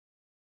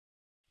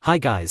Hi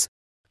guys.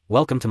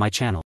 Welcome to my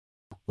channel.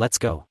 Let's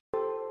go.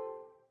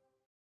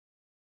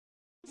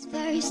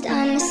 First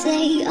I'ma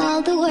say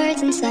all the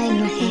words inside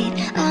my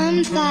head.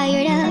 I'm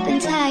fired up and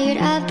tired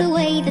of the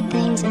way that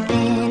things have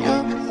been.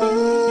 Oh,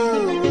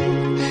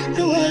 ooh,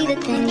 the way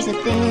that things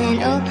have been.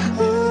 Oh,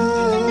 ooh.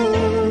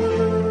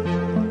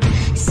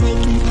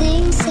 Second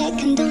thing,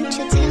 second, don't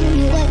you tell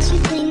me what you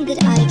think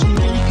that I can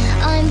be.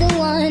 I'm the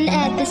one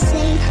at the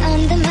same,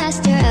 I'm the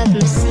master of my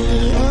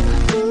sea. Oh,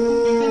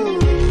 ooh,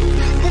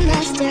 the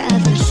master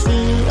of my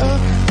sea. Oh,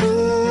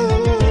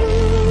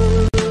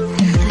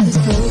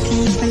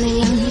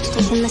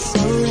 taking my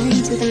soul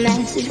into the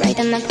masses,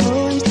 writing my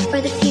poems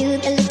for the few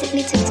that looked at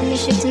me, took to me,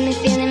 shook to me,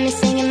 feeling me,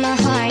 singing my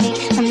heartache.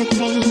 From the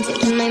pain,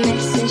 taking my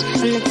message,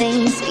 from the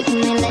veins, speaking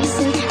my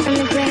lesson, from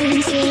the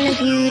brain, seeing the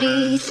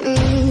beauty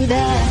through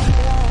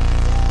the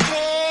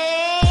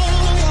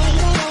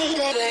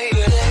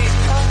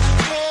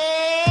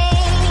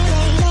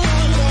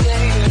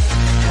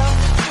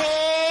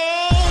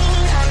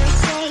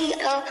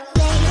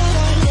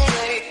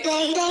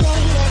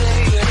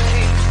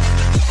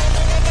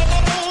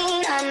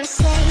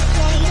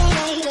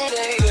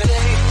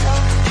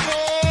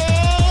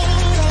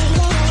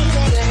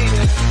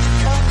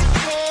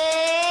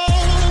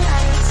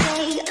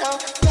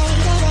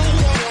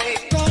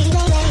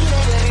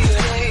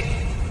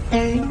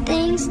third thing.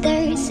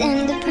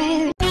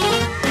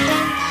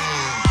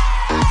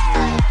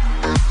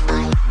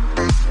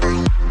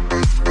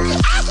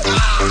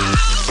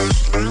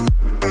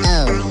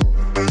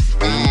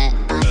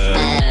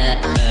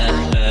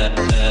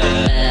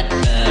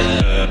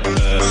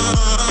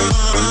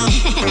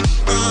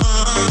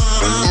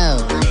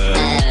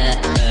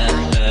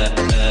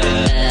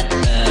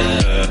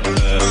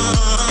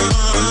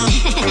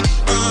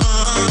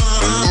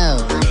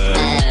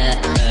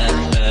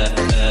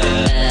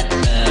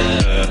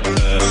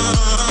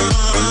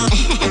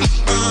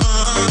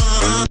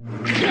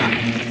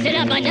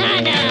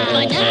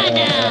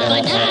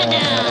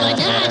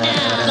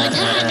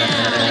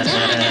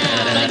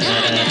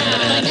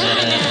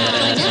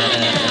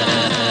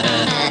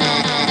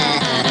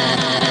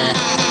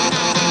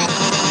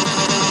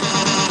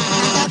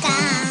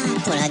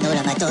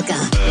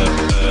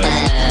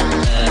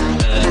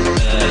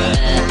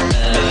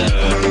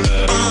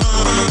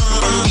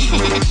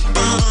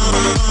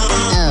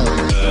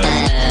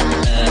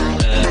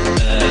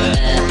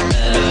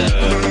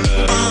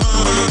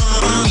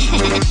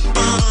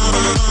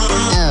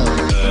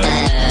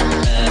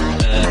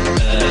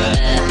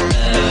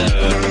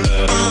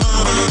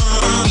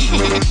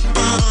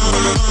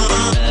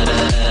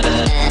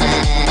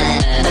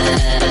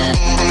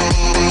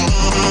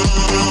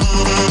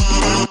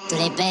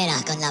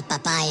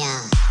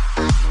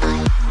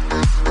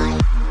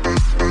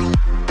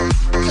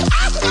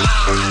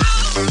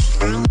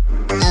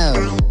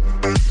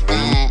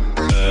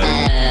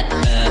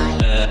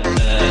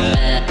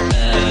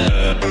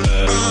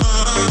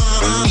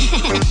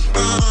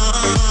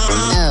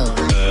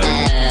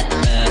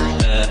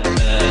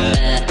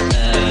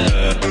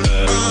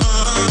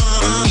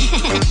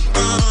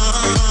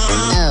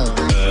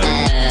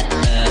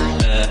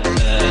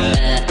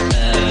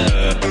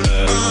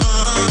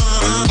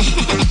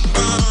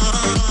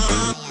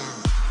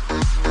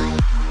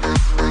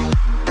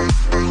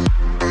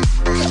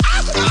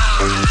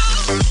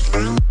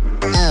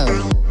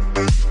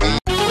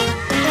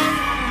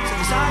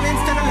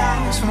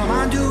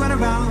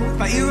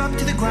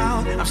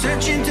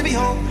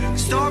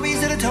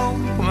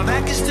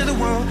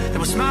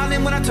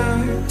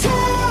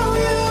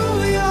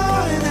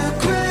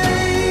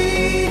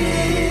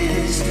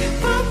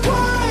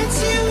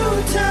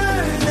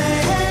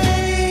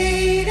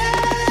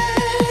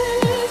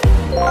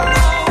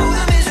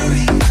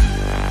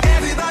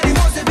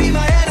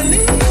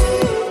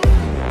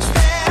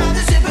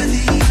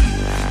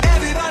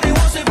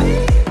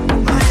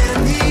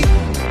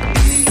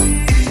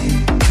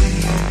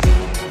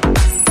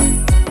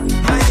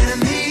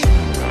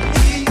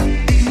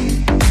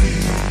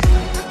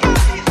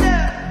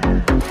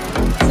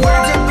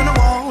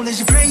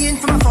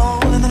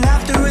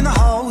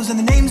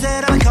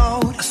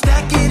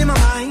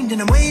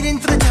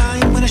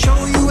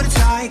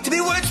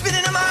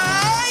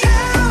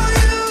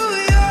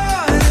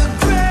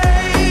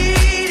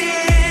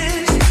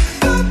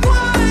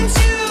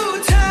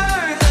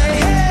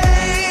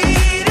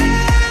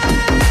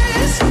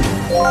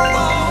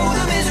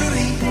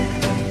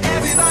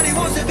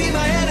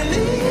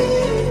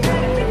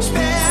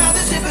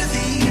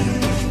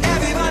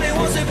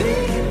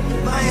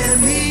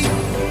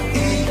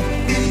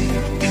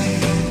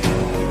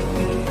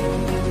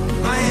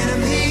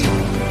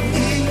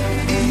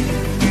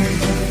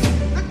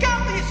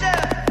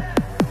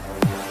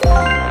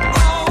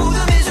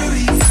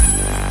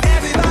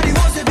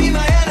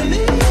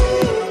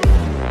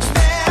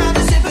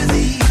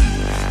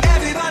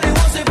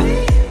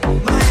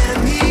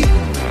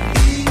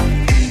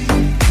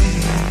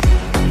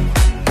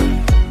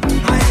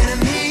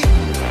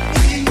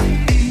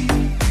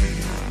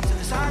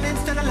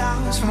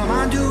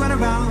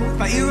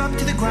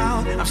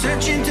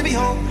 searching to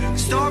behold the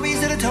stories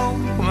that I told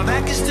when my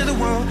back is to the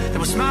world that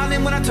was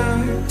smiling when I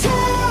turned.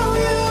 Tell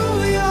you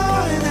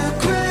you're the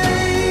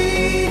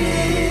greatest,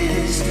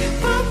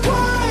 but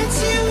once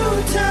you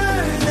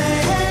turn the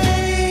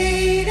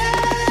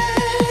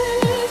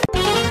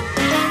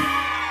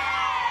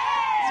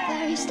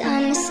First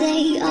I'ma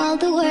say all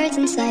the words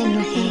inside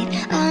my head.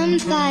 I'm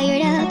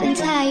fired up and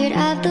tired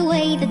of the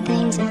way that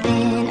things have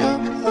been. Oh,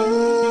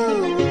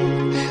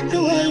 ooh,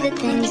 the way that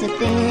things have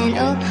been.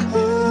 Oh,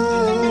 ooh.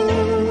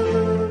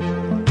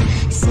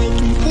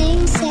 Second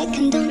thing,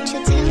 second, don't you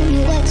tell me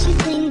what you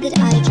think that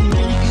I can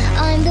be.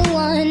 I'm the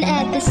one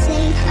at the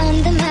same, I'm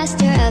the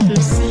master of my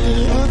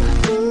sea. Oh,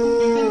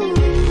 ooh,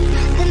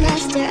 the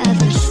master of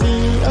my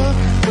sea. Oh,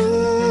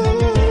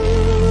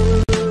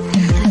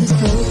 I was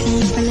broken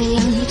from a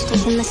young age,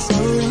 taking my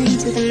soul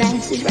into the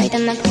masses,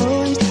 writing my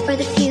poems for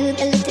the few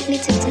that looked at me,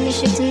 took to me,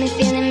 shook to me,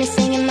 feeling me,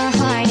 singing my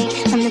heartache.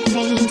 From the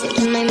pain,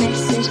 taking my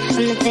message,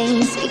 from the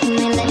veins, speaking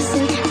my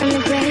lesson, from the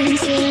brain,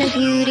 seeing the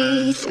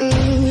beauty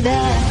through the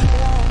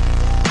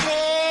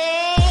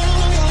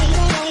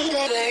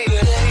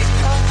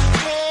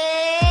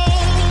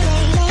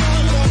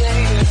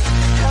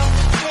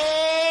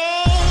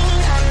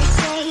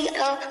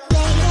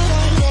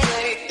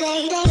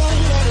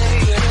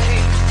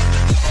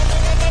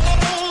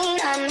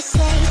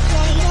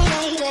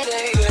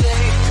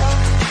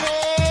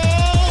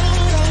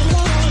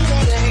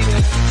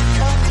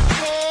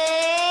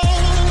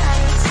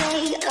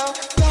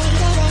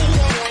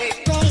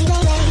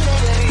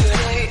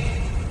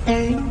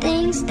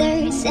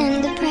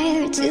send a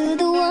prayer to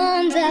the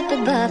ones up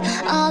above.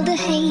 All the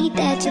hate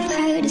that you've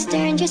heard has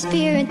turned your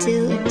spirit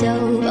to a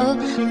dove. Oh,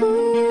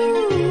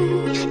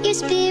 ooh, your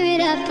spirit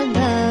up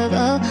above.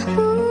 Oh,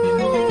 ooh.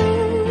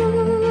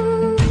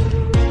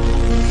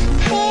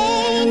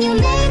 Pain, you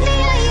made me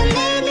a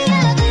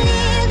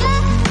believer,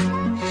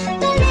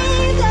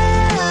 believer.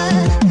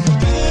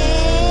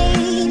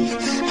 Pain,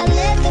 I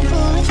let the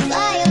bullets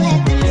fly, I let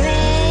them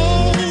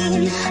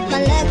rain. My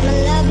luck, my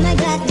love, my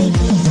God, they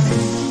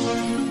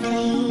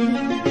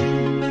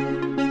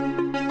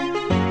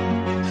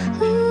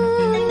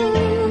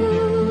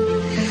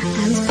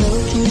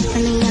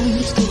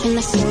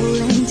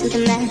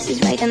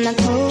writing my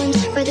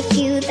poems for the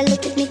few that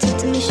looked at me, took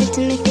to me, shook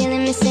to me,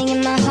 feeling me,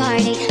 singing my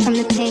heartache. From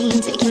the pain,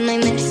 taking my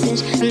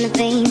message, from the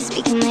veins,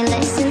 speaking my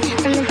lesson,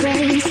 from the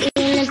brain,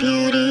 seeing the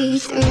beauty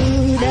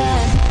through the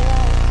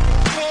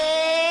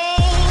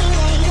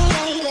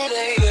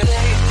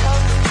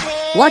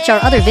Watch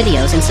our other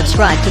videos and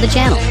subscribe to the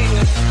channel.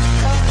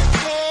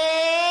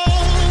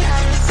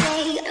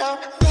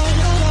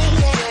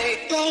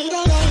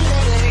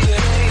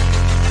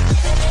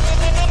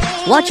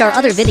 Watch our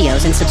other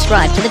videos and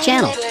subscribe to the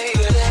channel.